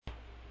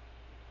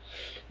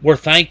We're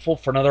thankful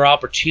for another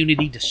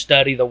opportunity to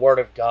study the Word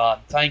of God.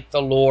 Thank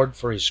the Lord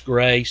for His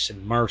grace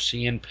and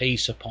mercy and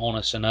peace upon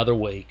us another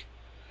week.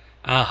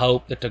 I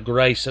hope that the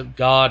grace of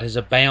God has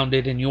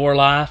abounded in your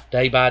life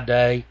day by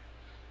day.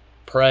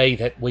 Pray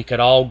that we could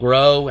all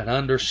grow in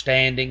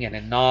understanding and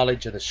in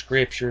knowledge of the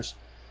Scriptures,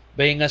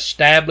 being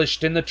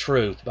established in the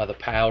truth by the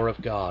power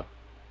of God.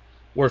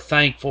 We're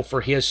thankful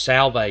for His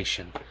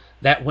salvation,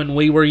 that when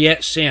we were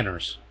yet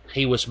sinners,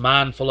 He was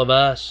mindful of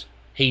us.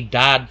 He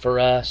died for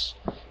us,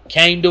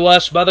 came to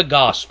us by the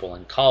gospel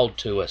and called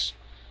to us,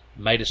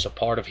 made us a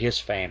part of His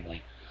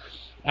family.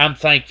 I'm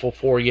thankful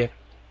for you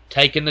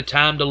taking the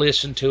time to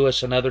listen to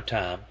us another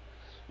time.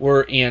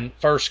 We're in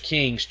 1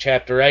 Kings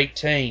chapter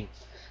 18.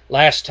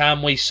 Last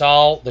time we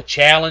saw the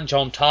challenge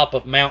on top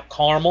of Mount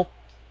Carmel.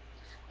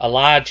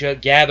 Elijah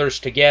gathers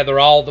together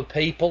all the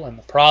people and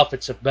the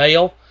prophets of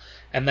Baal,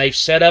 and they've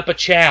set up a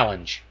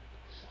challenge.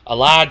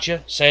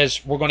 Elijah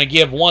says, we're going to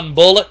give one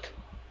bullock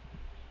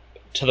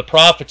to the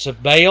prophets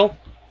of Baal,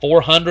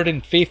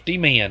 450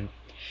 men.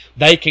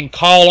 They can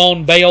call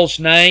on Baal's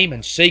name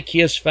and seek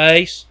his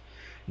face,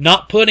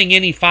 not putting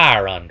any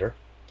fire under.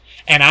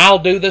 And I'll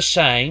do the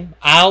same.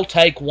 I'll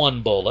take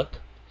one bullock.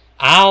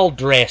 I'll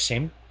dress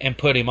him and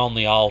put him on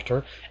the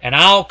altar, and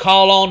I'll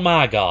call on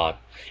my God.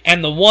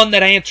 And the one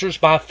that answers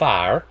by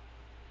fire,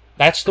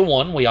 that's the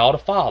one we ought to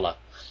follow.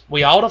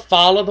 We ought to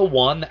follow the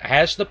one that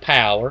has the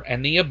power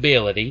and the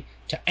ability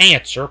to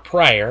answer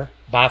prayer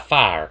by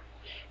fire.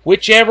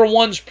 Whichever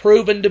one's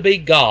proven to be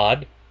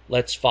God,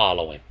 let's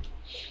follow him.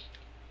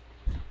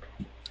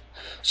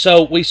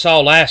 So we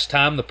saw last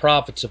time the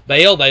prophets of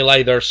Baal, they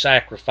lay their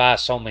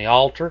sacrifice on the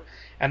altar,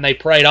 and they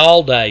prayed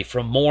all day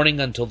from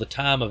morning until the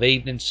time of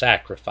evening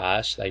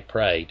sacrifice. They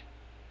prayed.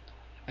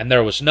 And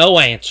there was no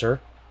answer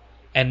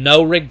and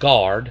no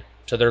regard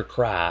to their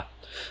cry.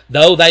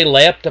 Though they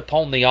leapt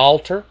upon the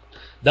altar,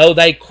 though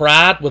they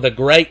cried with a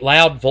great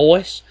loud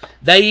voice,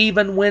 they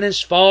even went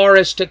as far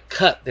as to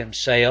cut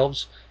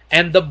themselves,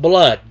 and the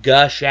blood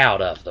gush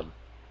out of them.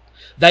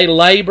 They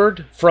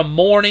labored from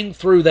morning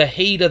through the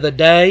heat of the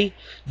day.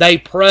 They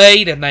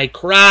prayed and they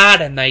cried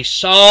and they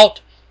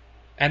sought,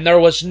 and there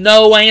was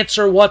no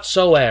answer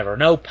whatsoever,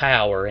 no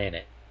power in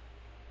it.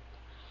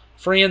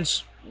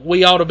 Friends,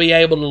 we ought to be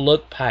able to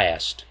look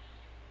past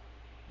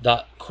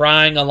the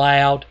crying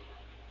aloud,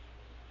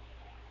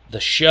 the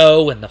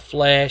show in the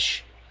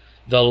flesh,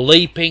 the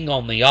leaping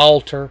on the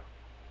altar.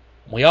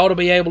 We ought to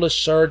be able to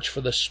search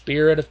for the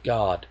Spirit of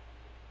God,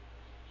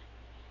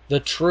 the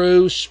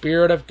true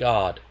Spirit of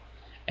God.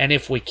 And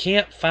if we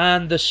can't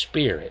find the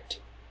Spirit,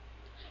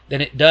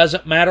 then it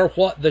doesn't matter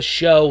what the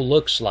show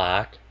looks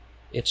like.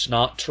 It's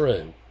not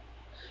true.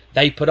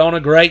 They put on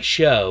a great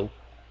show.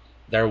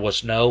 There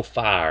was no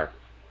fire.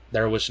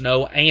 There was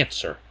no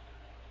answer.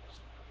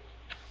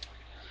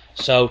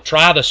 So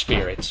try the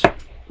spirits.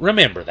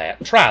 Remember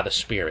that. Try the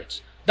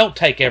spirits. Don't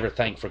take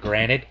everything for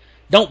granted.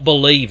 Don't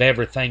believe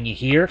everything you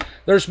hear.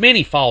 There's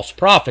many false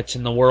prophets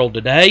in the world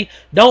today.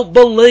 Don't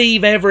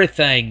believe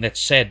everything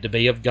that's said to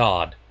be of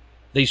God.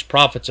 These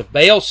prophets of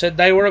Baal said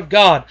they were of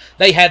God.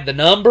 They had the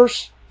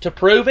numbers to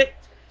prove it.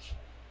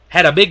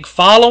 Had a big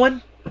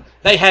following.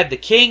 They had the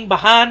king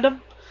behind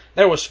them.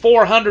 There was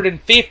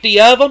 450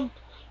 of them.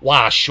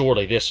 Why,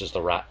 surely this is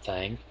the right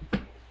thing.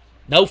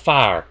 No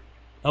fire.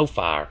 No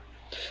fire.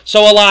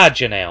 So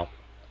Elijah now,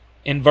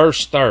 in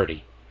verse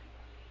 30.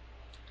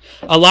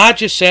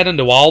 Elijah said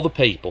unto all the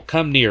people,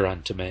 Come near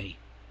unto me.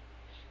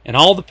 And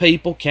all the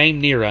people came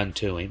near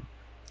unto him.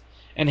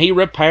 And he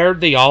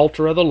repaired the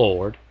altar of the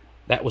Lord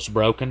that was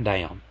broken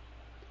down.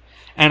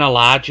 And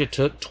Elijah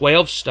took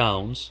 12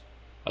 stones,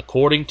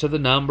 according to the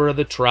number of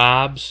the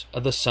tribes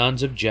of the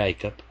sons of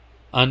Jacob,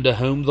 unto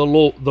whom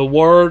the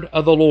word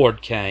of the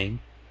Lord came,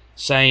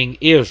 saying,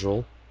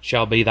 Israel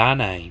shall be thy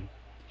name.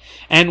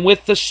 And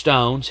with the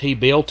stones he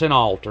built an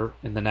altar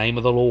in the name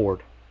of the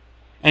Lord.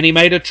 And he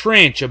made a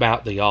trench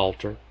about the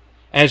altar,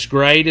 as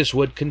great as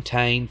would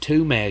contain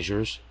 2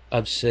 measures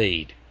of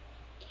seed.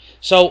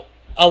 So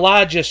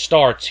Elijah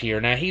starts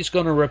here. Now he's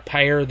going to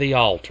repair the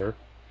altar,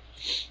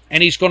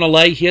 and he's going to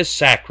lay his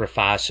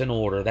sacrifice in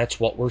order. That's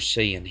what we're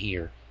seeing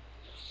here.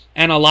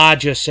 And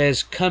Elijah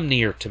says, Come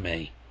near to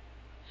me.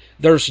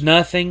 There's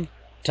nothing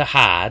to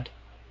hide,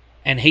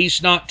 and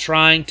he's not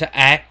trying to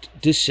act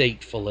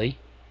deceitfully.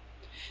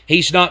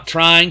 He's not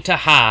trying to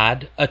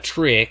hide a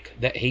trick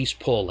that he's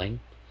pulling.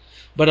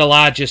 But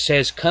Elijah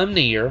says, Come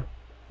near,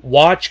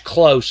 watch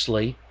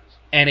closely,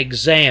 and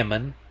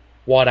examine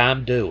what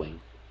I'm doing.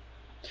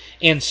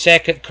 In 2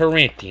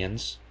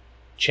 Corinthians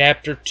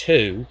chapter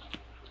 2,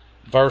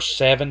 verse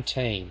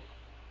 17,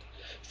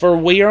 For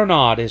we are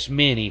not as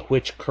many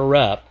which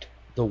corrupt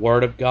the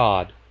word of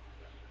God,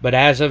 but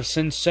as of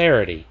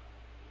sincerity,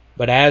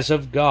 but as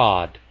of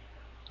God,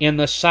 in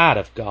the sight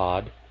of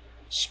God,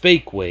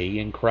 speak we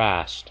in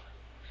Christ.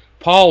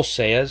 Paul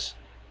says,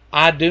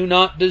 I do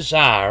not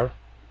desire,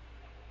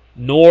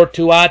 nor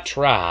do I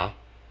try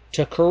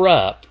to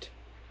corrupt,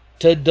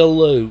 to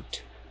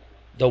dilute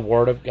the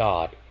Word of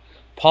God.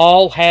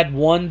 Paul had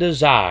one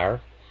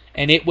desire,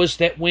 and it was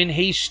that when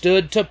he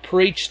stood to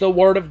preach the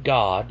Word of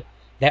God,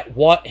 that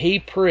what he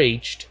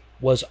preached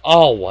was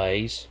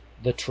always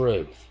the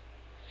truth.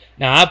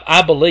 Now,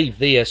 I believe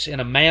this in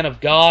a man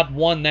of God,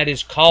 one that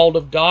is called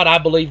of God. I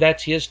believe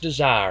that's his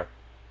desire.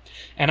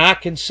 And I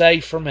can say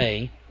for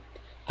me,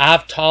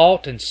 I've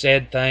taught and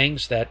said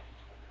things that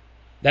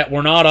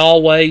were not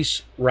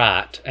always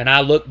right. And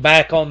I look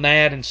back on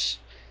that and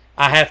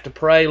I have to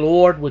pray,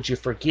 Lord, would you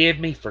forgive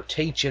me for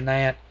teaching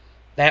that?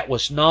 That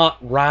was not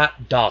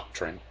right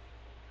doctrine.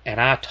 And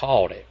I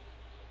taught it.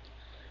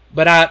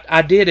 But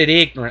I did it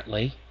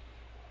ignorantly,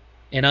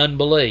 in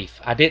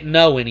unbelief. I didn't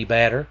know any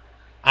better.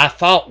 I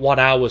thought what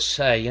I was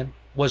saying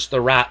was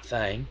the right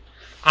thing.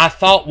 I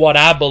thought what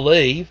I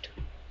believed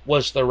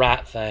was the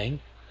right thing.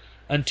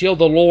 Until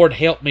the Lord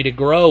helped me to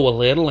grow a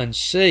little and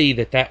see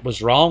that that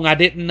was wrong, I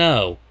didn't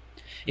know.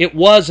 It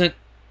wasn't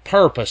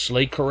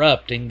purposely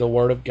corrupting the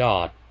Word of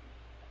God.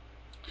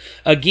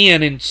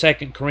 Again in 2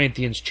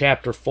 Corinthians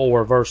chapter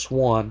 4, verse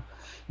 1,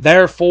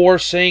 therefore,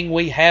 seeing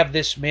we have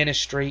this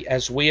ministry,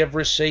 as we have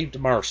received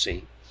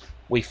mercy,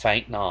 we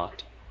faint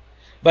not,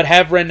 but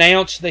have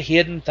renounced the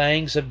hidden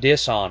things of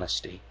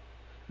dishonesty,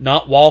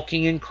 not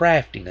walking in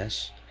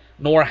craftiness,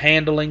 nor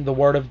handling the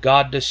word of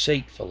God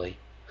deceitfully,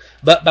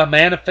 but by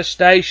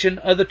manifestation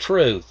of the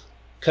truth,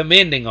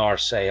 commending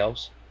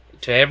ourselves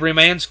to every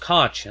man's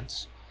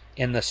conscience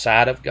in the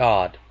sight of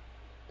God.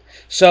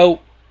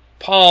 So,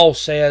 Paul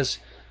says,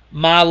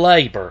 my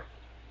labor,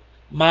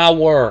 my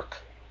work,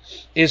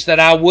 is that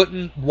I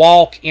wouldn't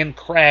walk in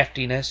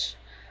craftiness,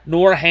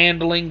 nor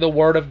handling the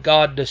word of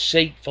God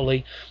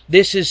deceitfully.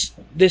 This is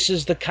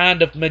the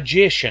kind of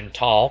magician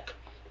talk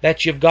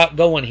that you've got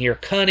going here.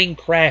 Cunning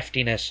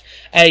craftiness,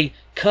 a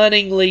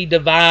cunningly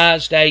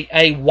devised,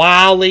 a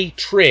wily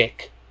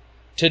trick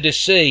to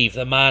deceive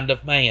the mind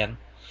of man,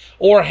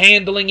 or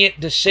handling it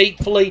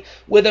deceitfully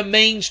with a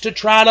means to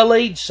try to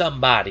lead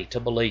somebody to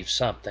believe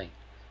something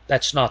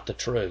that's not the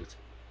truth.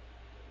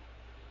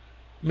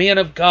 Men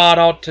of God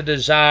ought to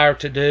desire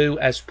to do,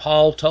 as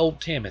Paul told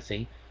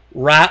Timothy,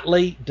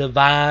 rightly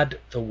divide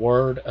the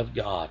Word of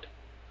God.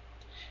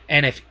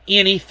 And if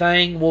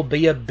anything will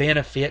be a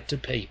benefit to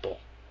people,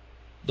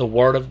 the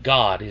Word of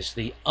God is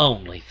the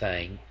only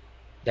thing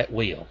that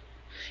will.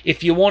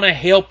 If you want to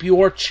help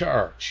your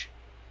church,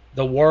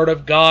 the Word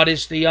of God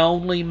is the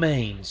only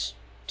means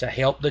to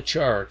help the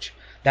church,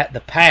 that the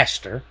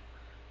pastor,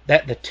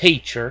 that the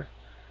teacher,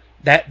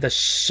 that the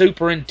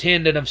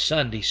superintendent of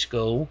Sunday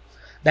school,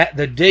 that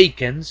the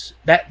deacons,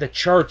 that the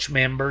church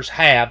members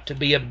have to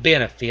be a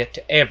benefit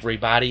to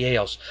everybody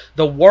else.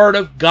 The Word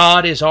of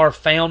God is our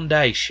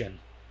foundation.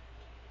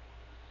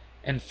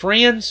 And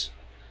friends,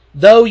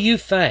 though you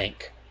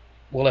think,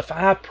 well, if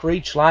I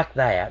preach like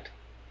that,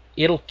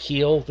 it'll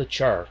kill the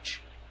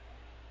church.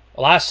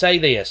 Well, I say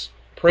this,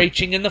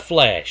 preaching in the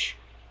flesh,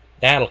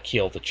 that'll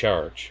kill the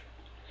church.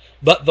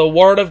 But the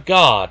Word of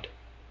God,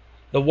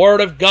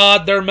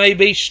 there may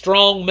be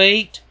strong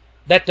meat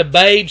that the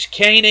babes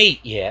can't eat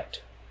yet.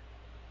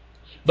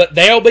 But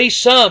there'll be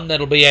some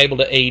that'll be able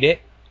to eat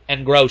it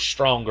and grow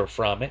stronger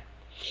from it.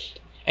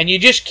 And you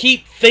just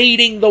keep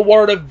feeding the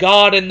Word of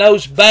God and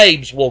those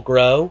babes will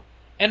grow.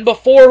 And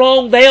before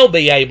long they'll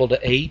be able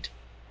to eat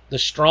the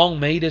strong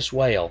meat as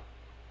well.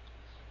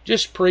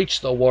 Just preach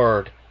the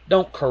Word.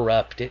 Don't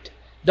corrupt it.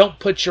 Don't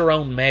put your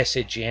own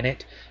message in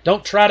it.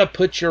 Don't try to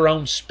put your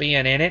own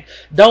spin in it.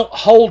 Don't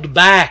hold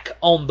back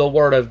on the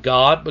Word of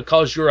God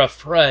because you're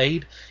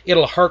afraid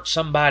it'll hurt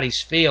somebody's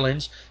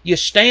feelings. You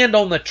stand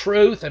on the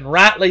truth and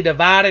rightly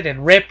divide it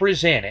and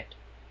represent it.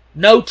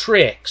 No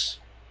tricks.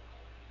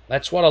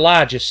 That's what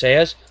Elijah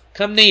says.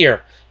 Come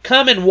near.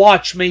 Come and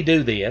watch me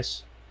do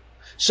this,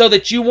 so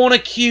that you won't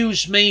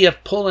accuse me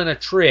of pulling a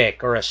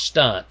trick or a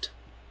stunt.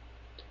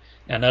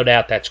 Now, no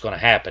doubt that's going to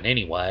happen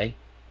anyway,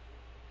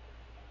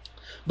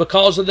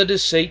 because of the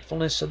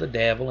deceitfulness of the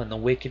devil and the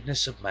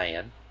wickedness of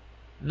man.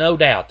 No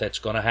doubt that's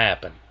going to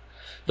happen.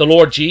 The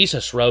Lord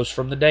Jesus rose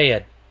from the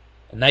dead,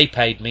 and they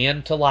paid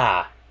men to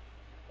lie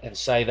and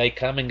say they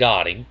come and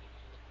got him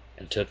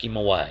and took him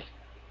away.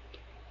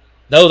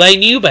 Though they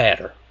knew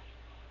better,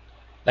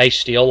 they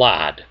still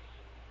lied.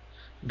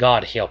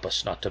 God help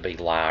us not to be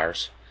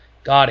liars.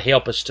 God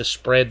help us to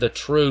spread the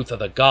truth of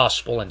the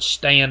gospel and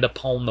stand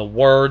upon the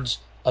words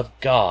of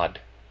God.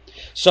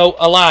 So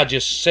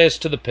Elijah says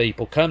to the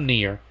people, come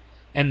near.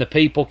 And the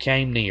people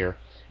came near,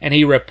 and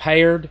he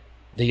repaired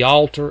the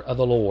altar of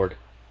the Lord.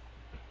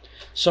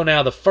 So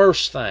now the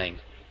first thing,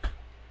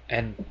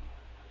 and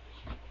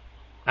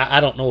I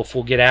don't know if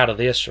we'll get out of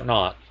this or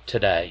not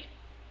today.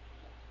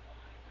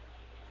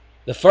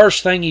 The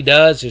first thing he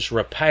does is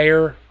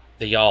repair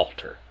the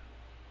altar.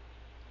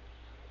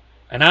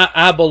 And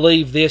I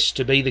believe this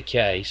to be the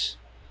case,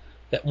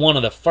 that one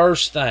of the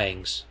first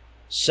things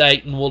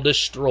Satan will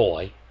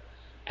destroy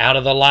out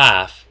of the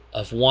life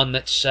of one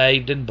that's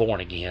saved and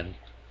born again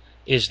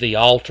is the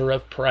altar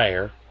of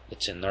prayer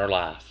that's in their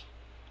life.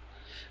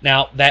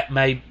 Now,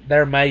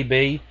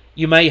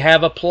 you may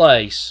have a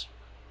place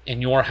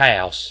in your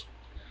house,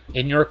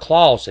 in your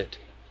closet,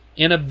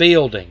 in a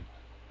building,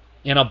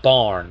 in a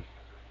barn,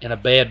 in a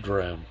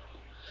bedroom,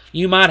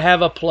 You might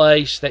have a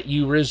place that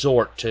you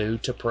resort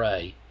to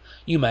pray.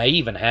 You may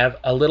even have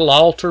a little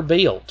altar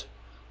built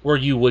where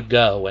you would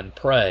go and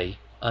pray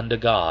unto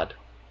God.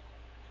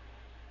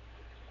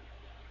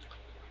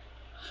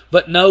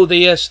 But know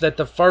this, that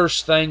the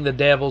first thing the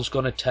devil's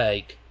going to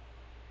take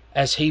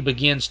as he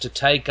begins to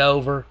take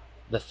over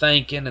the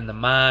thinking and the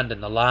mind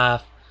and the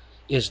life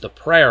is the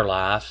prayer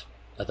life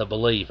of the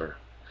believer.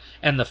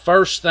 And the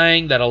first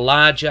thing that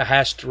Elijah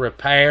has to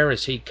repair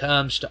as he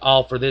comes to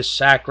offer this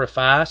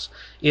sacrifice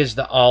is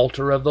the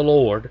altar of the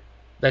Lord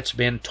that's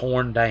been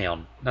torn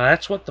down. Now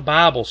that's what the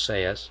Bible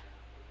says.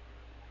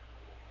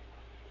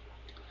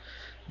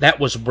 That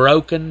was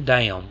broken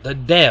down. The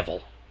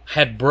devil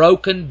had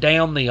broken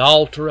down the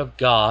altar of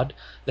God,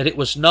 that it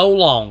was no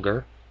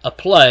longer a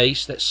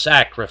place that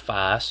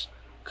sacrifice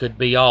could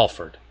be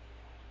offered.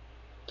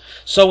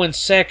 So in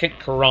 2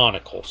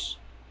 Chronicles,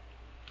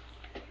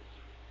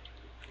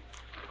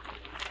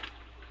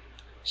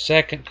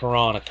 2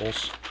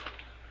 Chronicles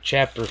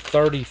chapter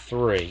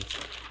 33,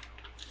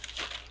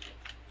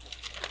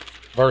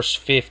 verse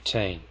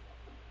 15.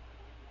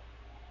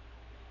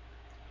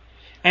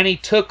 And he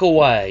took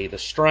away the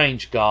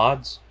strange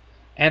gods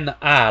and the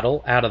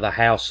idol out of the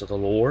house of the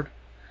Lord,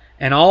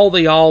 and all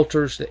the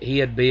altars that he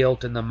had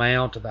built in the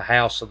mount of the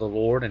house of the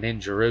Lord and in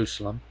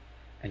Jerusalem,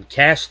 and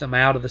cast them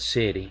out of the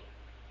city.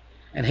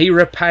 And he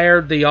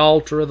repaired the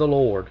altar of the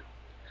Lord,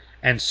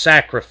 and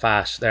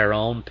sacrificed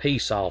thereon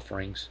peace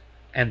offerings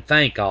and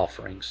thank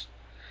offerings,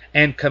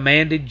 and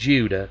commanded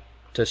Judah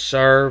to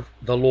serve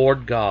the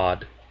Lord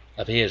God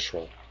of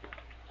Israel.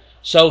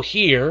 So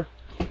here,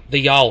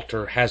 the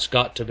altar has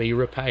got to be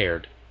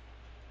repaired.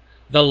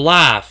 The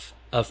life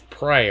of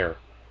prayer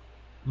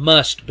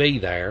must be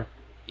there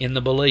in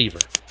the believer.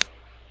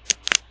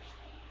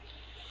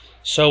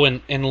 So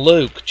in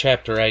Luke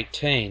chapter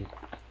 18,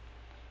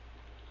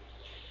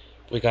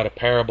 we got a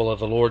parable of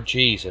the Lord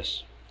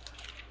Jesus.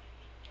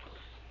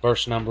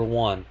 Verse number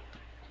 1.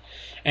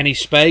 And he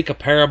spake a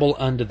parable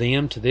unto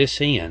them to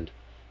this end,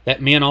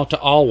 that men ought to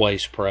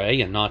always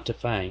pray and not to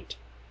faint,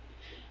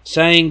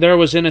 saying, There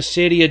was in a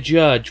city a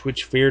judge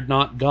which feared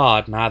not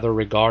God, neither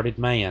regarded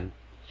man.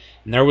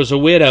 And there was a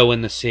widow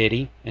in the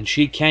city, and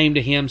she came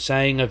to him,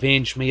 saying,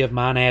 Avenge me of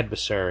mine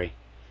adversary.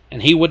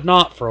 And he would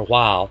not for a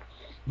while.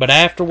 But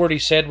afterward he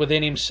said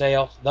within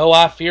himself, Though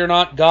I fear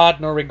not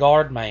God, nor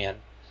regard man,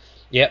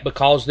 yet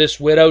because this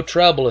widow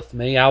troubleth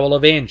me, I will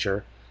avenge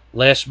her,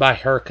 lest by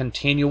her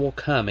continual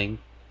coming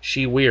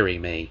she weary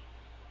me.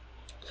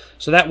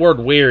 So that word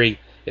weary,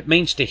 it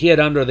means to hit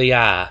under the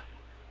eye,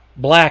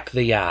 black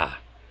the eye.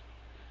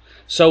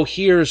 So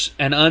here's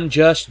an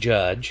unjust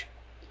judge,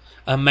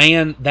 a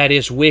man that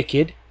is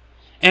wicked,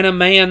 and a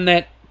man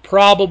that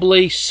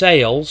probably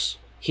sells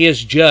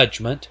his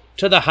judgment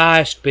to the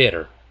highest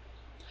bidder.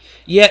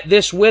 Yet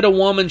this widow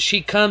woman,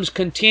 she comes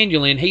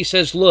continually, and he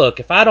says,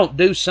 Look, if I don't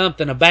do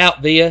something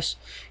about this,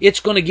 it's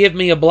going to give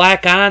me a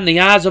black eye in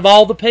the eyes of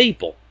all the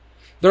people.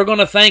 They're going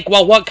to think,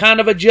 well, what kind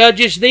of a judge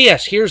is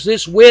this? Here's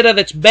this widow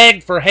that's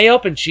begged for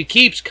help, and she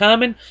keeps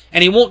coming,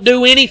 and he won't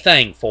do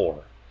anything for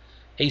her.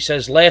 He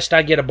says, lest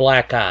I get a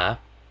black eye,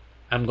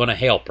 I'm going to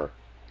help her.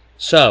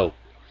 So,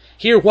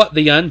 hear what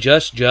the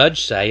unjust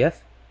judge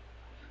saith.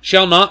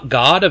 Shall not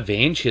God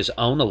avenge his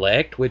own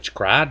elect, which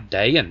cry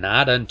day and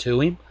night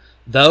unto him,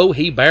 though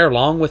he bear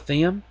long with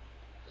them?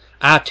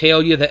 I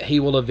tell you that he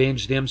will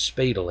avenge them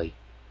speedily.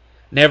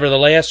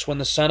 Nevertheless, when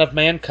the Son of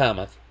Man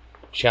cometh,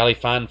 shall he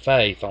find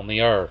faith on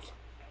the earth?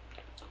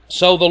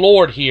 So the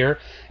Lord here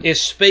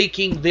is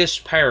speaking this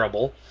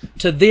parable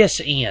to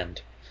this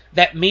end,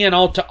 that men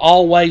ought to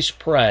always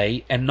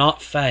pray and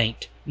not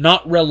faint,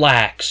 not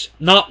relax,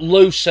 not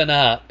loosen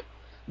up,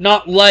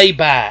 not lay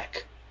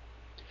back,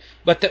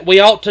 but that we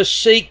ought to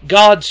seek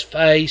God's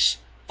face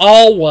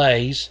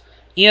always,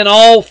 in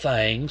all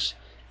things,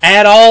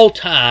 at all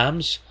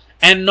times,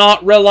 and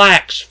not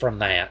relax from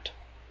that.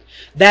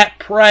 That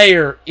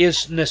prayer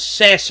is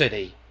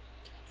necessity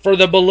for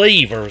the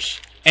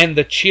believers and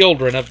the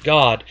children of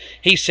God.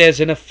 He says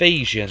in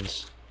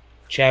Ephesians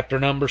chapter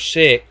number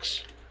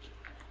 6,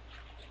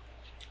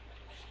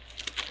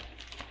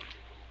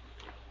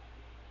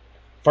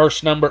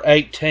 verse number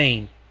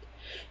 18,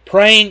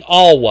 praying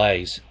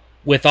always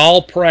with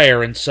all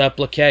prayer and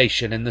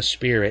supplication in the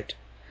Spirit,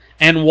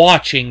 and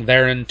watching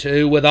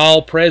thereunto with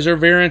all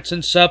perseverance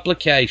and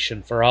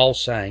supplication for all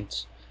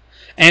saints,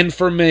 and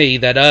for me,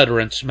 that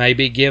utterance may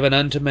be given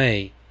unto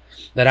me,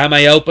 that I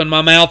may open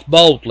my mouth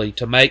boldly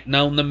to make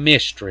known the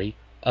mystery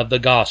of the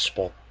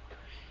gospel.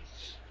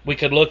 We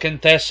could look in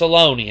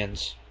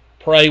Thessalonians,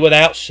 pray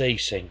without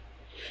ceasing.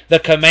 The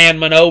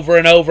commandment over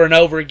and over and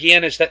over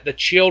again is that the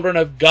children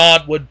of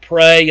God would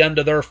pray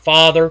unto their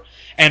Father,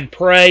 and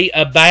pray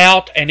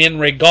about and in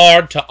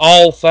regard to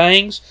all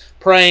things,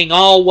 praying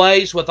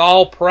always with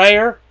all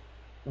prayer,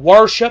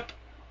 worship,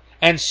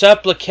 and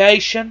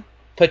supplication,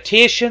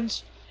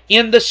 petitions,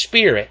 in the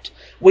Spirit.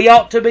 We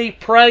ought to be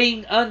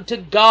praying unto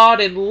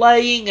God and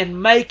laying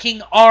and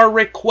making our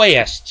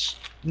requests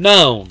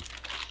known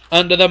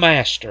unto the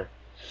Master.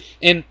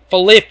 In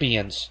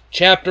Philippians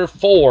chapter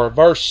 4,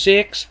 verse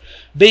 6,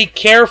 Be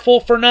careful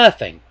for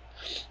nothing,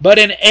 but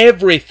in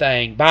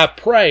everything, by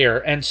prayer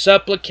and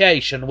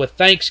supplication with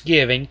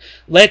thanksgiving,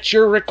 let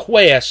your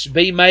requests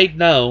be made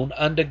known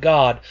unto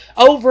God.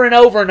 Over and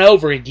over and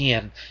over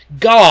again,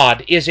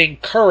 God is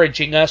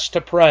encouraging us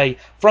to pray.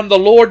 From the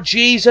Lord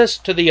Jesus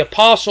to the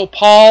Apostle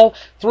Paul,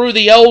 through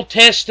the Old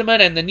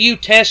Testament and the New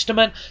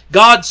Testament,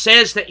 God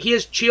says that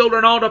His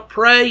children ought to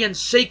pray and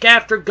seek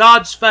after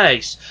God's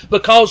face.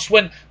 Because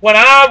when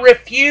I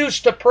refuse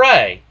to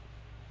pray,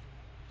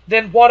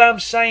 then what I'm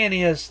saying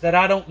is that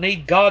I don't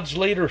need God's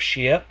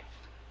leadership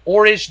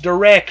or His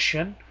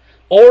direction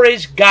or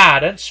His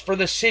guidance for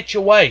the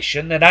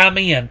situation that I'm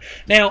in.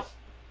 Now,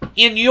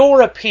 in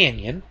your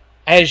opinion,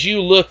 as you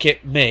look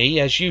at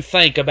me, as you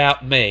think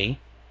about me,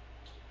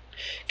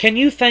 can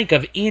you think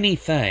of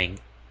anything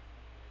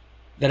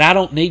that I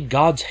don't need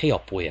God's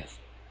help with?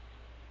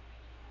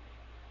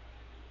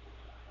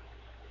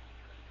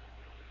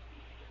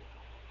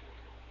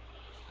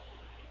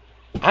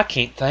 I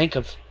can't think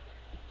of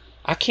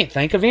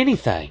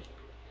anything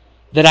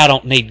that I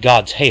don't need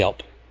God's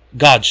help,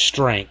 God's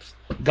strength,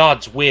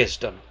 God's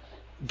wisdom,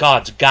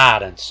 God's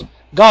guidance,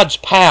 God's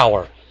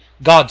power,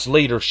 God's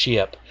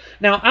leadership.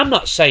 Now, I'm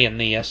not saying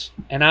this,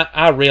 and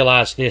I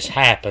realize this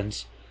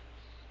happens,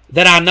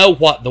 that I know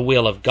what the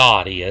will of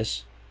God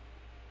is,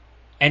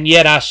 and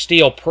yet I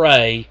still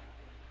pray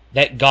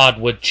that God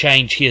would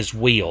change His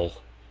will.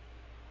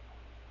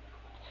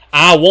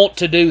 I want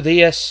to do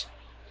this.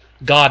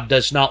 God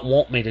does not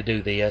want me to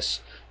do this.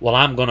 Well,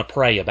 I'm going to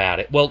pray about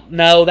it. Well,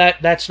 no,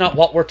 that's not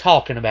what we're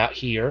talking about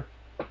here.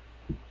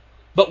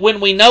 But when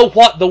we know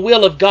what the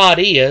will of God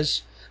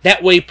is,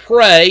 that we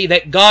pray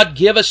that God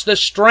give us the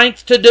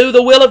strength to do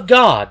the will of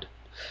God.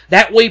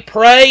 That we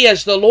pray,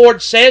 as the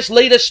Lord says,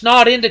 lead us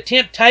not into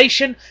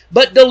temptation,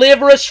 but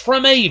deliver us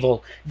from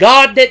evil.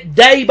 God, that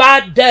day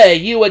by day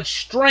you would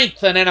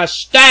strengthen and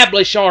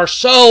establish our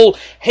soul.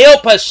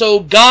 Help us, O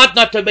God,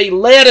 not to be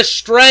led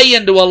astray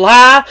into a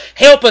lie.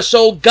 Help us,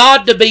 O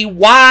God, to be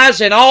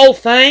wise in all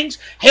things.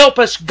 Help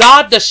us,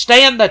 God, to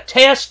stand the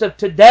test of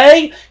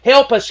today.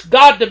 Help us,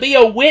 God, to be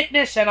a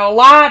witness and a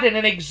light and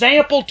an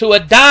example to a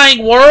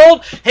dying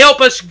world. Help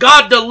us,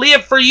 God, to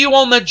live for you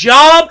on the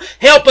job.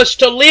 Help us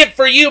to live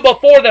for you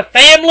before the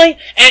family,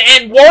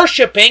 and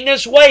worshiping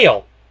as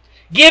well.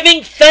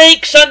 Giving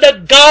thanks unto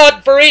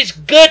God for His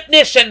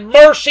goodness and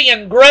mercy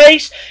and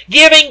grace.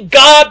 Giving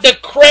God the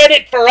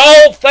credit for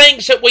all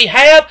things that we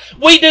have.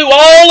 We do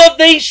all of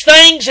these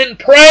things in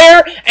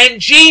prayer,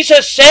 and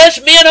Jesus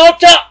says men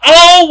ought to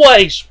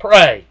always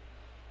pray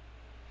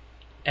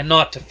and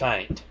not to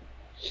faint.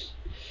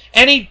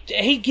 And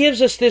He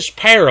gives us this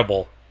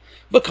parable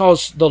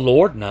because the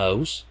Lord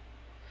knows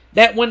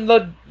that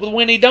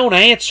when He don't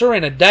answer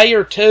in a day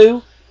or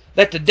two,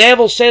 that the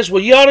devil says,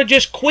 well, you ought to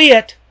just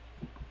quit.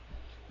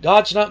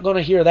 God's not going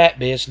to hear that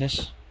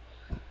business.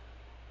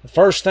 The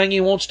first thing He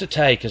wants to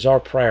take is our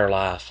prayer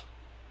life.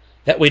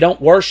 That we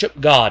don't worship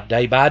God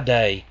day by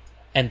day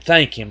and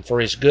thank Him for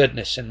His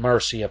goodness and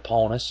mercy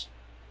upon us.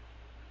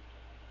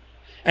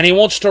 And He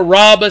wants to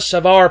rob us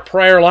of our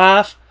prayer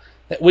life,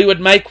 that we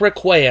would make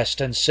request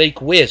and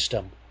seek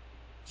wisdom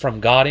from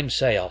God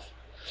Himself.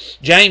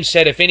 James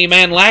said, if any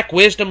man lack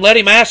wisdom, let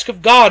him ask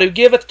of God, who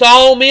giveth to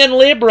all men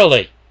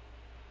liberally.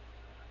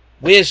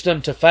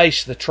 Wisdom to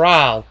face the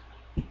trial.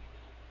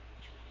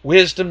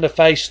 Wisdom to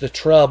face the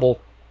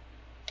trouble.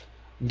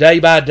 Day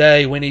by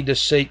day we need to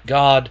seek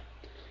God,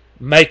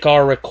 make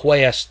our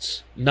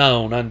requests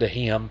known unto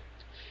Him.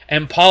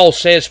 And Paul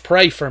says,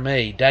 pray for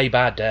me day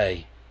by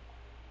day,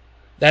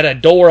 that a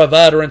door of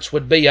utterance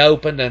would be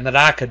opened and that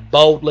I could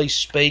boldly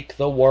speak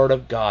the Word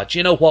of God.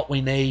 You know what we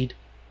need?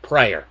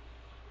 Prayer.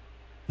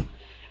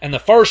 And the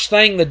first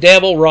thing the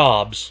devil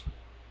robs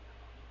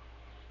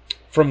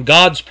from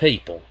God's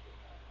people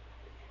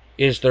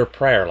is their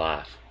prayer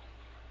life.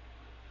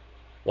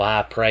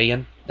 Why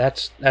praying?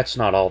 That's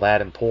not all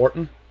that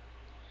important.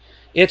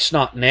 It's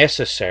not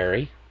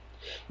necessary.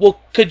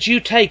 Well, could you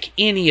take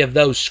any of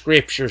those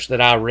scriptures that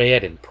I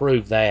read and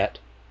prove that?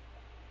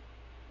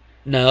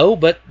 No,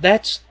 but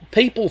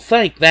people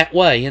think that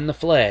way in the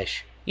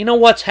flesh. You know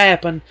what's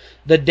happened?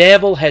 The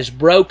devil has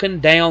broken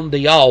down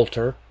the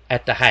altar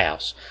at the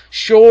house.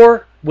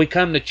 Sure, we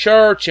come to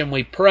church and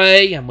we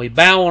pray and we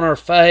bow on our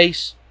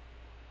face.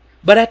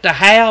 But at the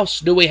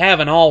house, do we have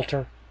an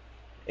altar?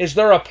 Is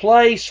there a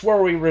place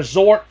where we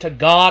resort to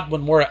God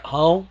when we're at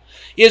home?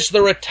 Is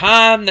there a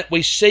time that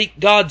we seek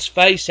God's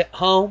face at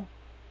home?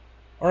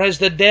 Or has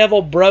the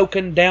devil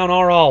broken down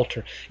our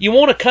altar? You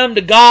want to come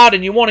to God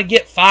and you want to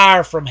get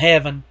fire from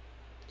heaven.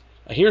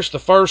 Here's the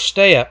first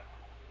step.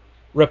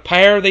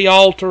 Repair the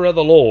altar of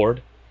the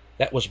Lord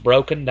that was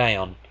broken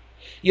down.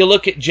 You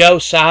look at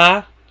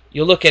Josiah,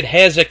 you look at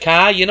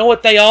Hezekiah, you know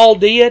what they all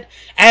did?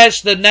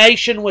 As the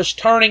nation was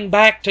turning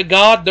back to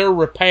God, they're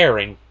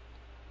repairing.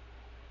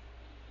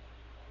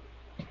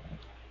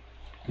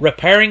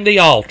 Repairing the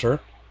altar,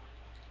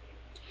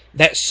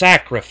 that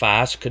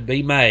sacrifice could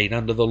be made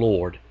unto the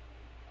Lord.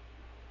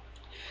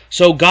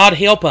 So God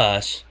help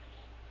us,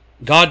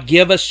 God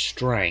give us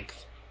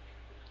strength,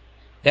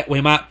 that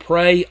we might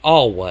pray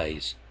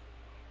always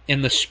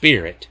in the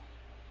Spirit,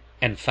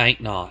 and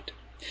faint not,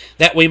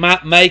 that we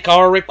might make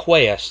our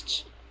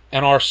requests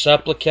and our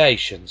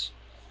supplications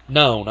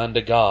known unto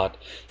God,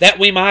 that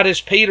we might, as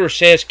Peter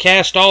says,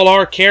 cast all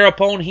our care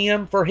upon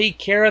Him, for He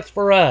careth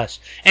for us.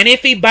 And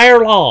if He bear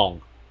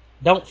long,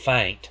 don't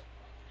faint.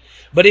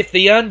 But if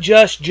the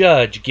unjust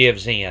judge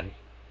gives in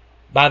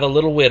by the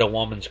little widow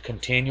woman's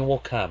continual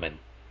coming,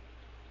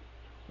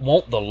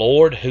 won't the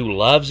Lord, who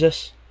loves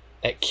us,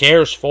 that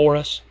cares for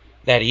us,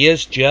 that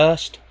is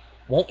just,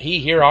 won't He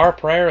hear our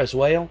prayer as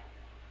well?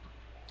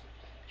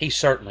 He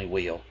certainly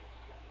will,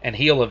 and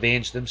He'll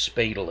avenge them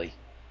speedily.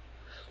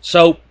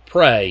 So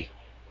pray,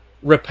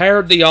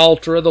 repaired the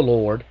altar of the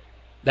Lord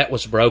that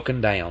was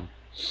broken down.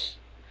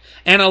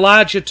 And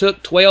Elijah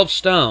took 12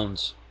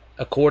 stones,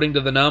 according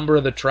to the number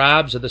of the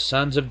tribes of the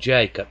sons of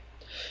Jacob.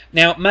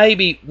 Now,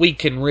 maybe we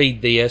can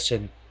read this,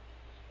 and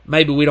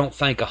maybe we don't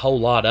think a whole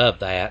lot of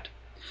that.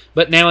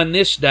 But now in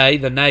this day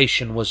the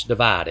nation was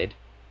divided,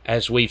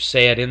 as we've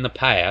said in the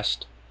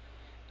past.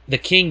 The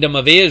kingdom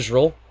of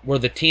Israel were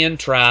the 10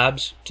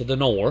 tribes to the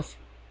north.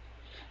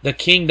 The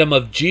kingdom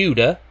of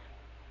Judah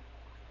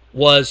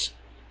was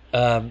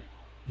the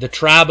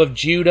tribe of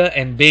Judah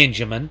and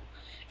Benjamin,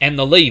 and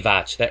the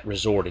Levites that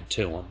resorted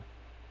to them.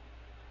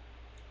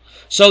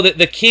 So that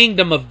the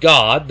kingdom of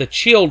God, the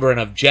children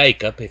of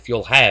Jacob, if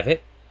you'll have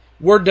it,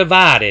 were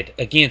divided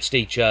against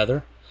each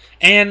other,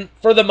 and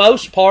for the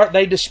most part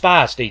they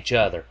despised each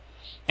other.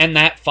 And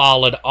that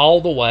followed all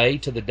the way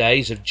to the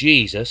days of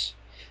Jesus,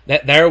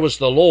 that there was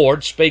the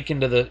Lord speaking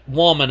to the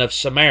woman of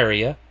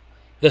Samaria.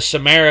 The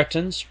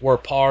Samaritans were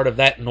part of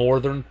that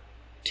northern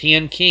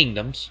 10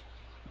 kingdoms,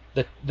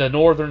 the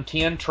northern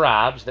 10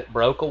 tribes that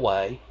broke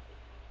away.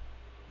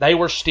 They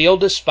were still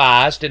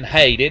despised and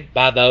hated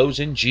by those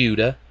in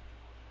Judah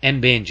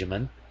and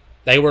Benjamin.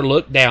 They were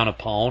looked down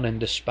upon and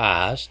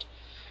despised.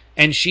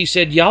 And she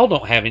said, y'all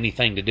don't have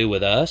anything to do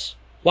with us.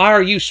 Why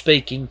are you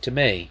speaking to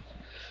me?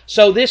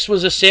 So this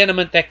was a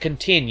sentiment that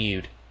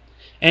continued.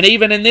 And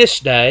even in this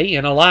day,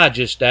 in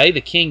Elijah's day,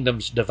 the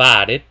kingdoms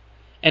divided,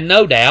 and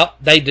no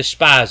doubt they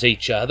despise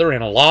each other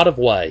in a lot of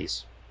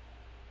ways.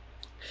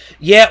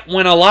 Yet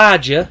when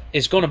Elijah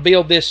is going to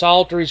build this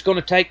altar, he's going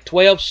to take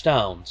 12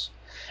 stones.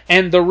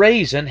 And the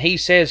reason, he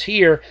says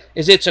here,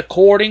 is it's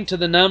according to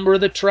the number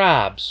of the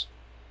tribes.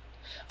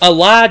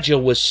 Elijah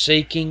was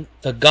seeking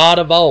the God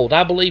of old.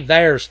 I believe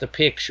there's the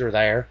picture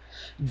there.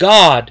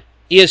 God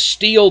is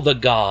still the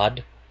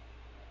God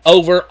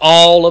over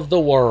all of the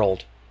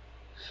world.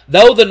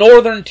 Though the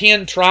northern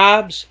 10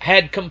 tribes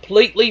had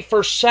completely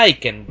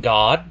forsaken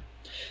God,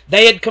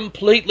 they had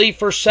completely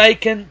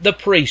forsaken the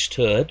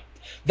priesthood,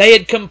 they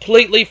had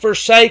completely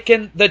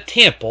forsaken the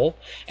temple,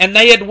 and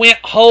they had went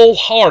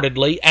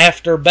wholeheartedly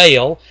after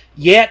Baal,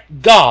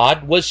 yet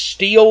God was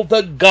still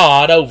the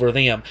God over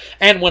them.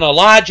 And when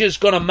Elijah is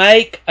going to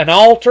make an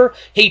altar,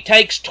 he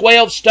takes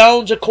 12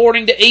 stones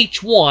according to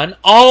each one,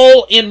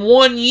 all in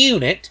one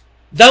unit.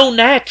 Though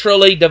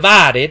naturally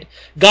divided,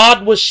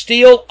 God was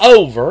still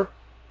over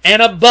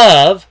and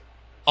above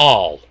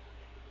all.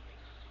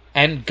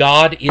 And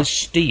God is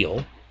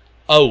still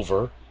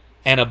over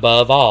and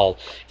above all.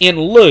 In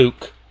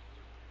Luke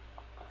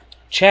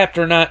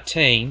chapter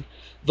 19,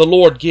 the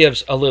Lord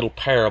gives a little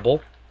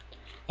parable,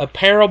 a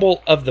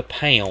parable of the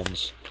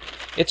pounds.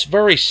 It's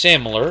very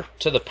similar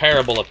to the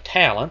parable of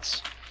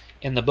talents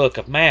in the book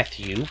of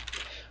Matthew,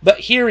 but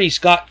here he's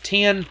got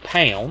 10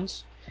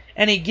 pounds,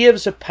 and he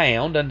gives a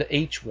pound unto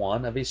each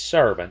one of his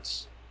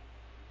servants,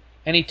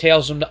 and he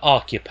tells them to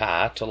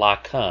occupy till I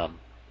come.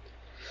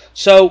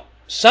 So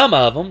some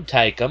of them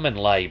take them and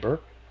labor,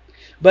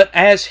 but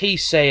as he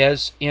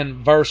says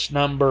in verse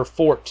number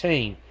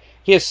 14,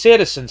 his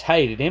citizens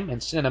hated him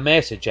and sent a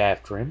message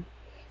after him,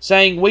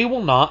 saying, we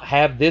will not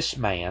have this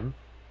man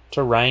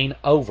to reign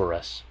over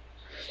us.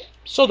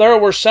 So there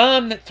were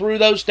some that threw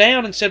those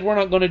down and said, we're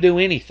not going to do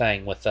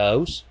anything with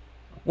those.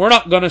 We're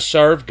not going to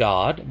serve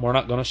God, and we're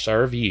not going to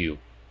serve you.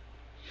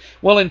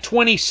 Well, in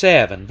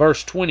 27,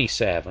 verse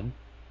 27,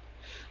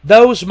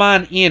 those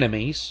mine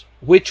enemies,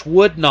 which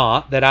would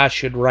not that I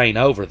should reign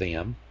over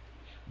them,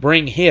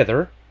 bring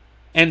hither,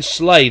 and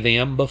slay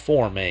them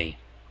before me.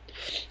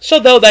 So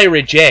though they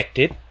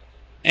rejected,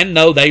 and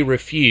though they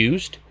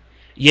refused,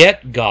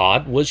 yet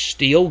God was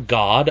still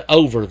God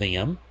over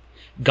them.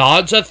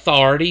 God's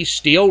authority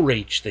still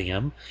reached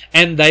them,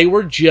 and they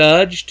were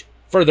judged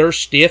for their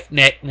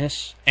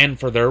stiff-neckedness and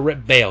for their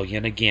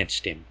rebellion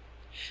against Him.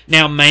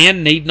 Now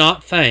man need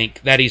not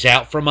think that he's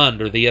out from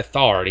under the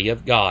authority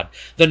of God.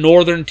 The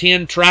northern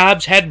 10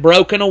 tribes had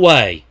broken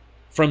away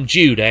from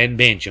Judah and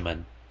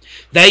Benjamin.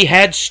 They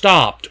had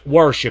stopped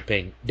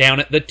worshiping down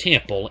at the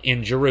temple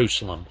in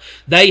Jerusalem.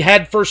 They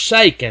had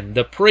forsaken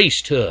the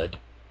priesthood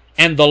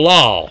and the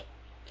law.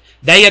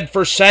 They had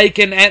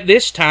forsaken at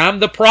this time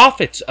the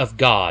prophets of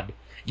God.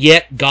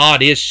 Yet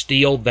God is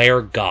still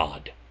their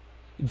God.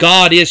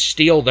 God is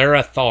still their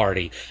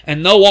authority.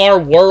 And though our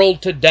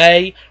world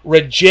today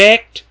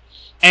reject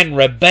and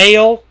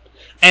rebel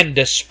and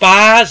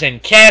despise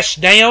and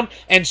cast down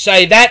and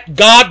say that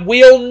God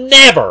will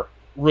never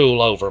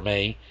rule over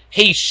me,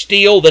 He's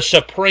still the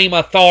supreme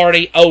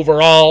authority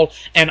over all,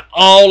 and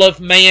all of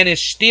man is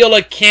still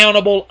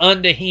accountable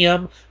unto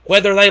Him,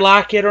 whether they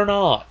like it or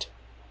not.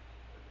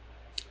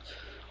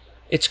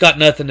 It's got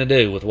nothing to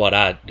do with what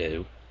I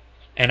do,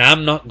 and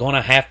I'm not going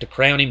to have to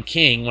crown Him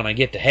king when I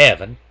get to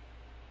heaven.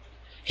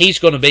 He's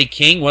going to be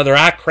king whether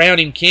I crown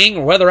Him king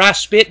or whether I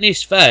spit in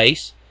His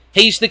face.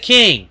 He's the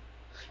king.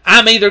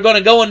 I'm either going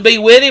to go and be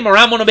with Him or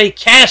I'm going to be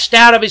cast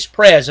out of His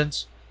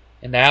presence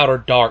into outer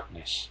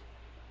darkness.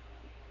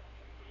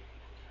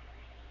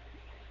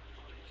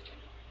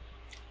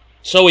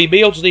 So He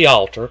builds the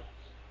altar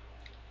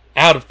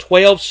out of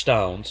 12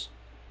 stones,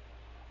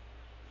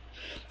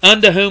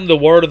 unto whom the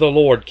word of the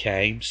Lord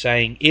came,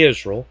 saying,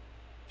 Israel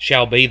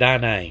shall be thy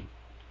name.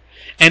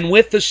 And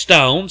with the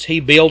stones He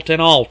built an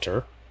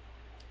altar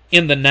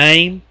in the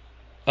name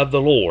of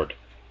the Lord.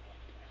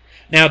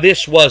 Now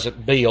this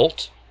wasn't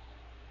built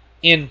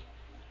in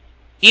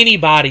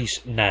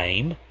anybody's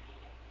name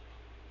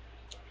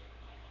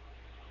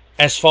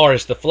as far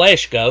as the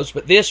flesh goes,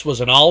 but this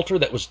was an altar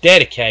that was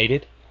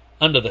dedicated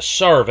unto the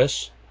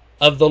service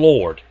of the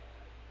Lord.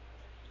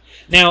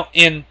 Now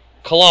in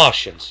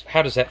Colossians,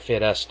 how does that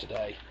fit us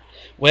today?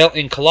 Well,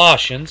 in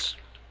Colossians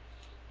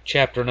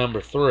chapter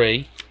number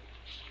 3,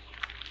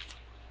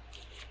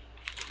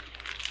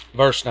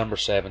 verse number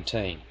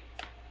 17.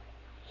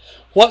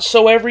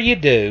 Whatsoever you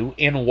do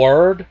in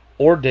word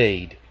or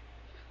deed,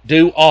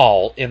 do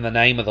all in the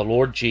name of the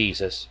Lord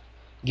Jesus,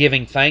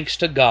 giving thanks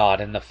to God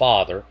and the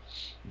Father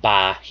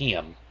by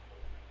Him.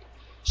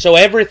 So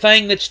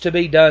everything that's to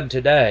be done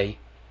today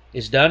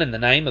is done in the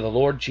name of the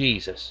Lord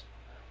Jesus.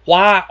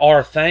 Why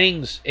are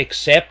things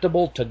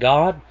acceptable to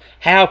God?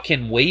 How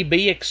can we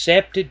be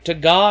accepted to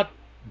God?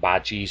 By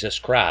Jesus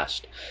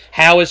Christ.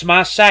 How is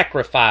my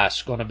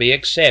sacrifice going to be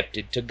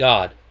accepted to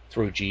God?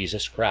 Through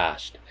Jesus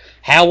Christ.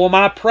 How will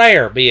my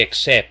prayer be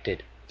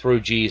accepted?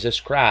 Through Jesus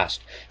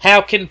Christ.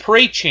 How can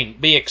preaching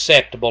be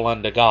acceptable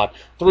unto God?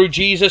 Through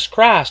Jesus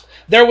Christ.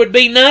 There would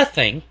be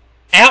nothing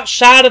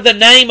outside of the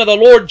name of the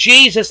Lord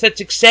Jesus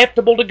that's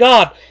acceptable to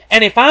God.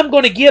 And if I'm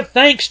going to give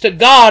thanks to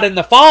God and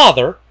the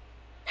Father,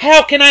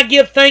 how can I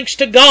give thanks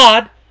to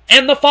God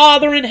and the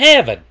Father in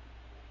heaven?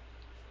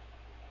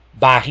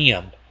 By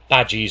Him,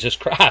 by Jesus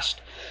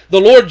Christ. The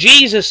Lord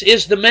Jesus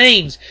is the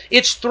means.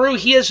 It's through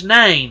His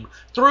name,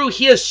 through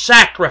His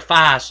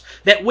sacrifice,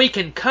 that we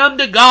can come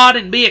to God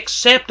and be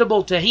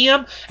acceptable to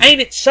Him.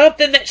 Ain't it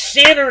something that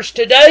sinners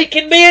today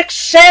can be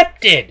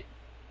accepted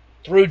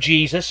through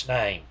Jesus'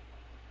 name?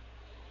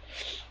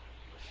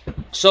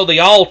 So the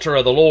altar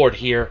of the Lord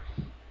here,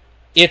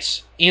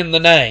 it's in the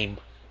name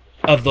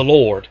of the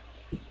Lord,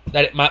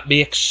 that it might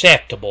be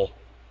acceptable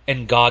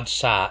in God's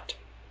sight.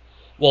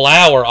 Well,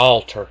 our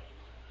altar,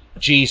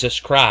 Jesus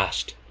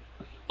Christ,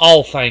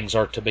 all things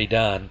are to be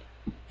done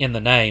in the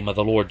name of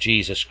the Lord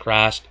Jesus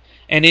Christ,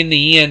 and in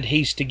the end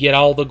He's to get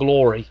all the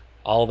glory,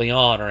 all the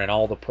honor, and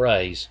all the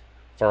praise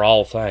for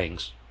all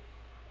things.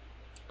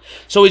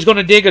 So He's going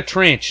to dig a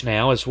trench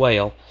now as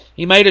well.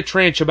 He made a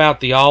trench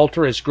about the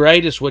altar as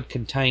great as would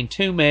contain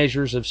 2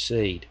 measures of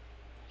seed.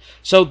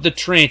 So the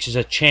trench is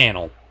a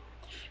channel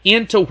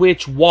into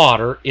which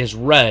water is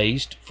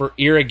raised for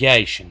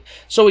irrigation.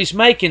 So He's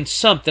making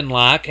something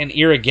like an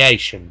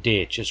irrigation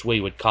ditch, as we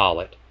would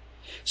call it.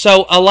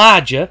 So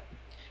Elijah,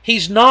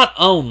 he's not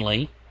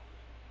only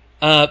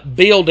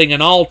building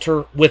an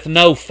altar with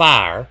no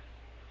fire.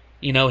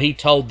 You know, he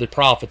told the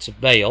prophets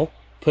of Baal,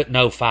 put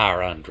no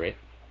fire under it.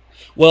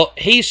 Well,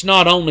 he's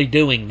not only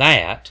doing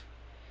that,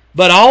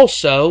 but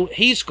also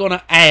he's going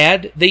to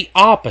add the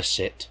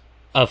opposite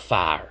of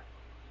fire.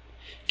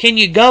 Can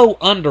you go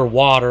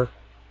underwater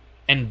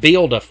and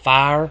build a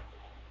fire?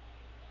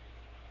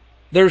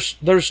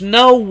 There's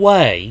no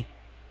way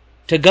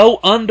to go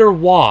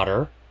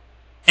underwater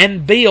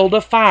and build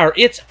a fire.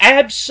 It's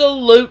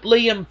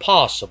absolutely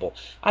impossible.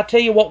 I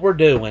tell you what we're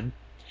doing.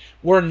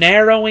 We're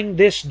narrowing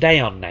this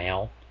down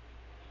now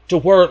to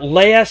where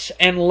less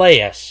and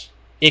less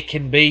it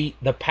can be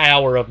the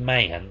power of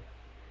man.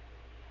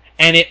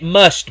 And it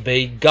must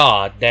be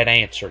God that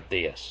answered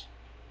this.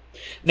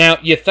 Now,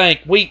 you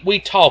think, we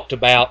talked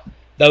about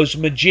those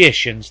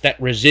magicians that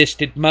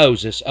resisted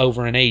Moses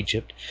over in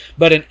Egypt.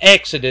 But in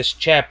Exodus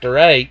chapter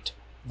 8,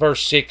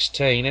 verse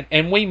 16,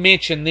 and we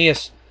mentioned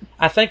this,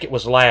 I think it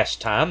was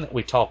last time that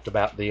we talked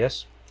about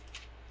this.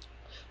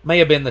 May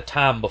have been the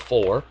time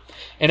before.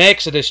 In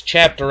Exodus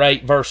chapter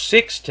 8, verse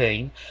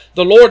 16,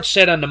 the Lord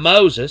said unto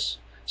Moses,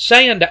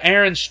 Say unto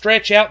Aaron,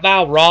 Stretch out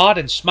thy rod,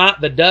 and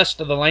smite the dust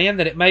of the land,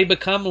 that it may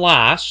become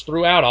lice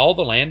throughout all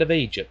the land of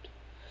Egypt.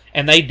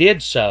 And they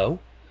did so.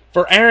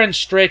 For Aaron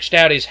stretched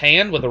out his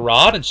hand with a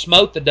rod, and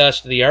smote the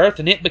dust of the earth,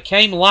 and it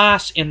became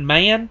lice in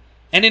man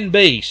and in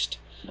beast.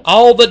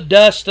 All the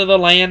dust of the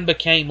land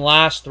became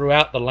lice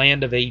throughout the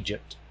land of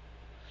Egypt.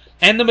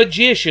 And the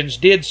magicians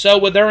did so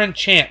with their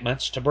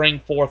enchantments to bring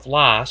forth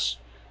lice,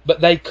 but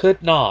they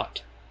could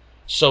not.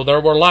 So there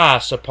were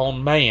lice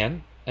upon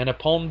man and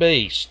upon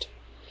beast.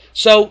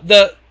 So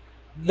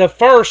the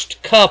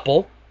first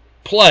couple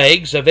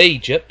plagues of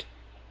Egypt,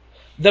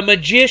 the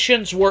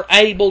magicians were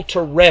able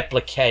to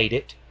replicate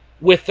it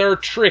with their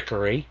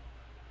trickery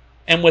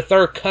and with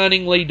their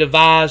cunningly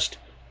devised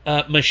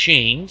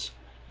machines,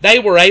 they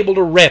were able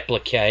to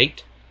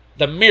replicate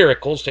the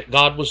miracles that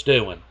God was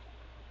doing.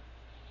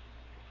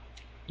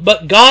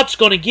 But God's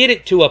going to get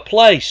it to a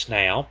place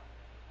now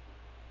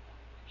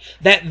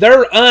that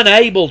they're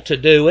unable to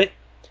do it.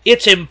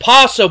 It's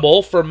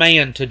impossible for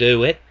man to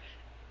do it.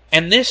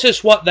 And this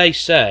is what they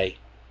say.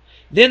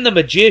 Then the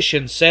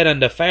magician said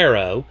unto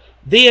Pharaoh,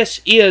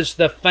 This is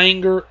the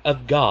finger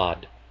of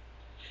God.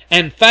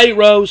 And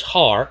Pharaoh's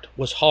heart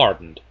was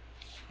hardened,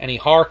 and he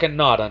hearkened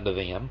not unto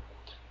them,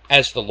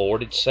 as the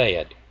Lord had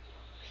said.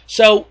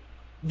 So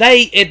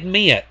they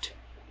admit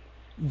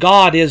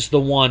God is the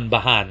one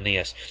behind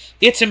this.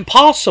 It's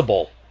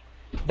impossible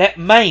that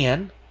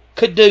man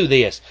could do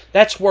this.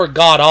 That's where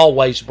God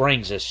always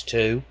brings us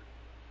to.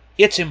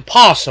 It's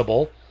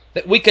impossible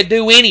that we could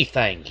do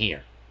anything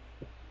here.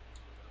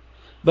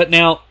 But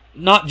now,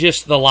 not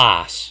just the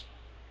lice.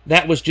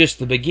 That was just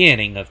the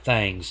beginning of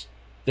things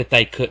that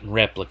they couldn't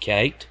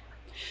replicate.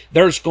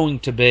 There's going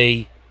to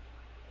be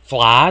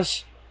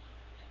flies,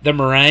 the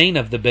murrain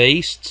of the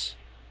beasts,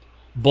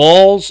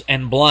 bulls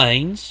and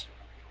blains,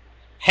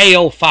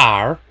 hail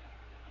fire,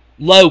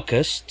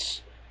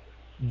 locusts,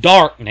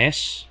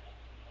 darkness,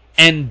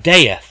 and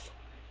death.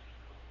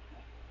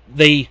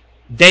 The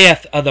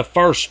death of the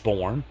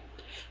firstborn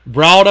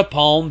brought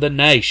upon the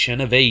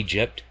nation of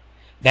Egypt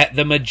that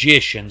the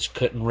magicians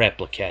couldn't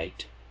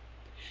replicate.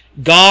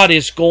 God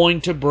is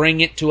going to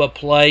bring it to a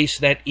place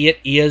that it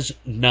is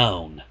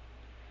known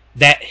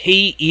that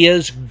He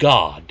is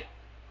God,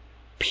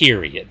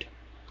 period.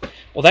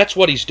 Well, that's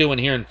what He's doing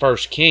here in 1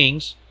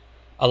 Kings.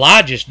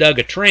 Elijah's dug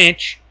a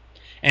trench,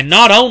 and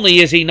not only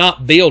is he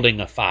not building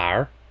a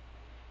fire,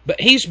 but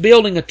he's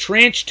building a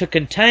trench to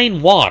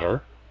contain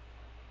water,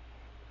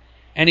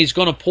 and he's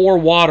going to pour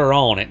water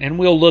on it. And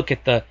we'll look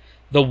at the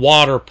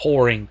water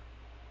pouring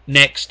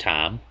next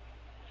time.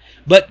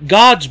 But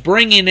God's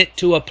bringing it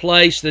to a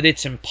place that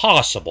it's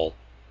impossible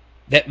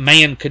that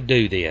man could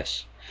do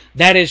this.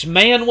 That as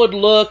man would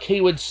look,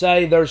 he would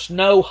say, there's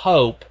no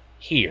hope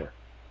here.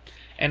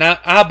 And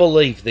I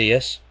believe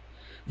this,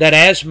 that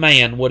as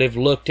man would have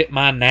looked at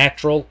my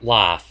natural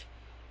life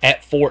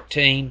at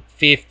 14,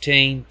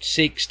 15,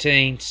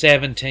 16,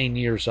 17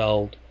 years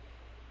old,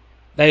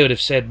 they would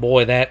have said,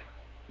 boy,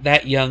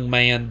 that young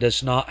man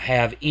does not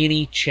have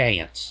any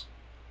chance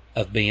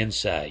of being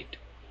saved.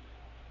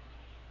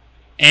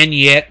 And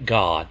yet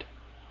God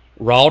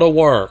wrought a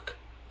work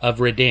of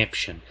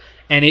redemption,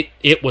 and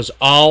it was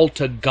all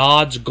to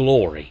God's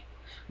glory.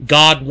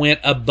 God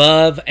went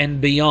above and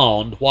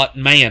beyond what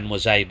man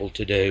was able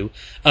to do,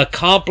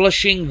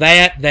 accomplishing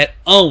that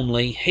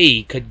only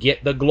He could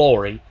get the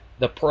glory,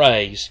 the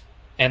praise,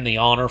 and the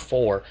honor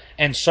for.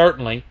 And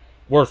certainly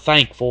we're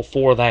thankful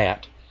for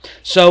that.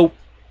 So,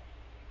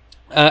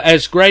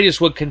 as great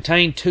as would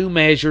contain 2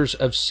 measures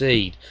of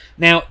seed.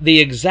 Now, the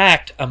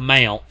exact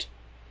amount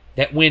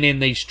that went in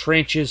these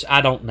trenches,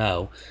 I don't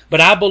know. But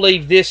I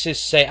believe this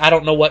is, I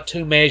don't know what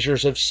 2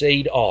 measures of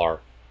seed are.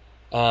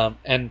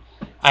 And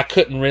I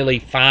couldn't really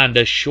find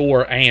a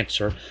sure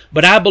answer.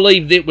 But I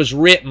believe it was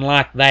written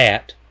like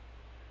that.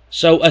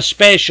 So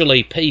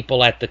especially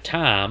people at the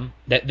time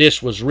that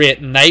this was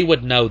written, they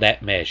would know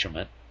that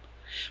measurement.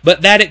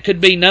 But that it could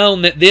be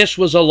known that this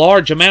was a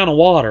large amount of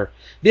water.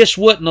 This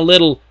wasn't a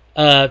little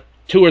 2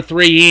 or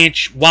 3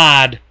 inch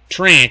wide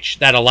trench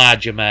that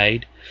Elijah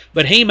made.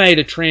 But he made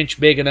a trench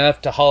big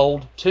enough to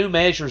hold 2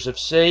 measures of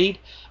seed,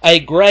 a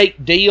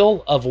great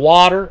deal of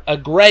water, a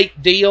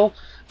great deal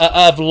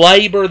of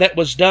labor that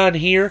was done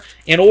here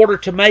in order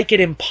to make it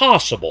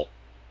impossible.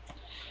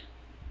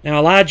 Now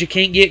Elijah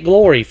can't get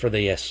glory for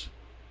this.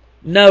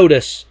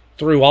 Notice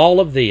through all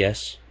of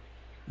this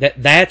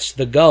that that's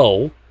the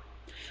goal.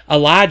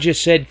 Elijah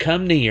said,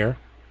 come near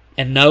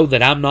and know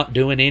that I'm not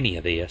doing any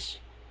of this.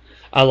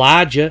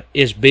 Elijah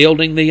is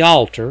building the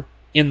altar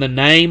in the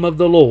name of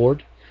the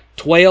Lord,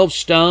 12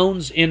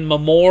 stones in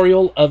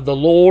memorial of the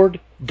Lord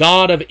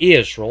God of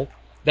Israel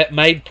that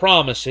made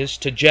promises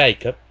to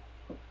Jacob.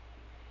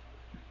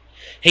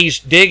 He's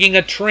digging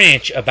a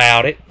trench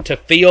about it to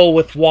fill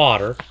with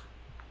water.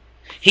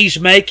 He's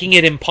making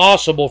it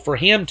impossible for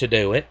him to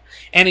do it,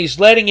 and he's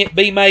letting it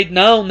be made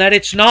known that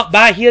it's not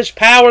by his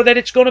power that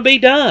it's going to be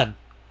done.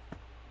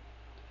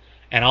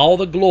 And all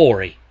the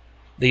glory,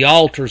 the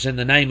altar's in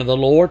the name of the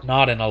Lord,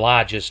 not in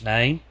Elijah's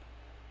name.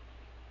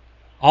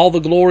 All the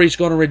glory is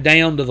going to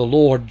redound to the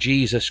Lord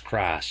Jesus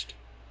Christ.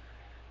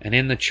 And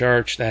in the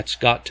church, that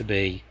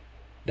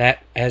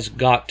has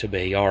got to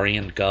be our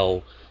end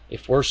goal.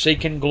 If we're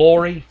seeking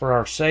glory for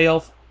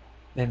ourselves,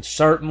 then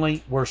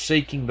certainly we're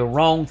seeking the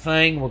wrong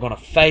thing. We're going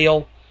to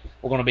fail.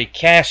 We're going to be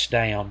cast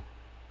down.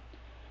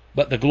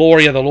 But the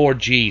glory of the Lord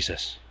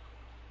Jesus,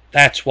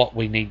 that's what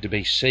we need to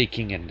be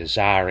seeking and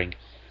desiring.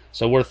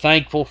 So we're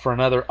thankful for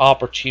another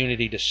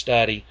opportunity to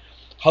study.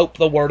 Hope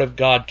the Word of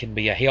God can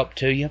be a help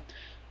to you.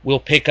 We'll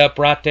pick up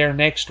right there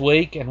next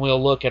week, and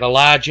we'll look at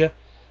Elijah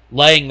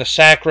laying the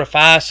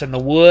sacrifice and the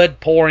wood,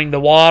 pouring the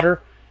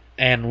water,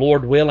 and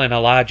Lord willing,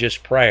 Elijah's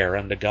prayer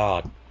unto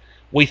God.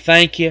 We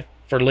thank you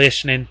for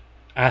listening.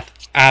 I,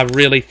 I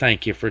really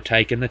thank you for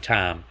taking the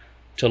time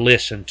to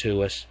listen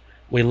to us.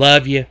 We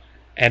love you,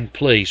 and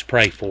please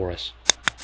pray for us.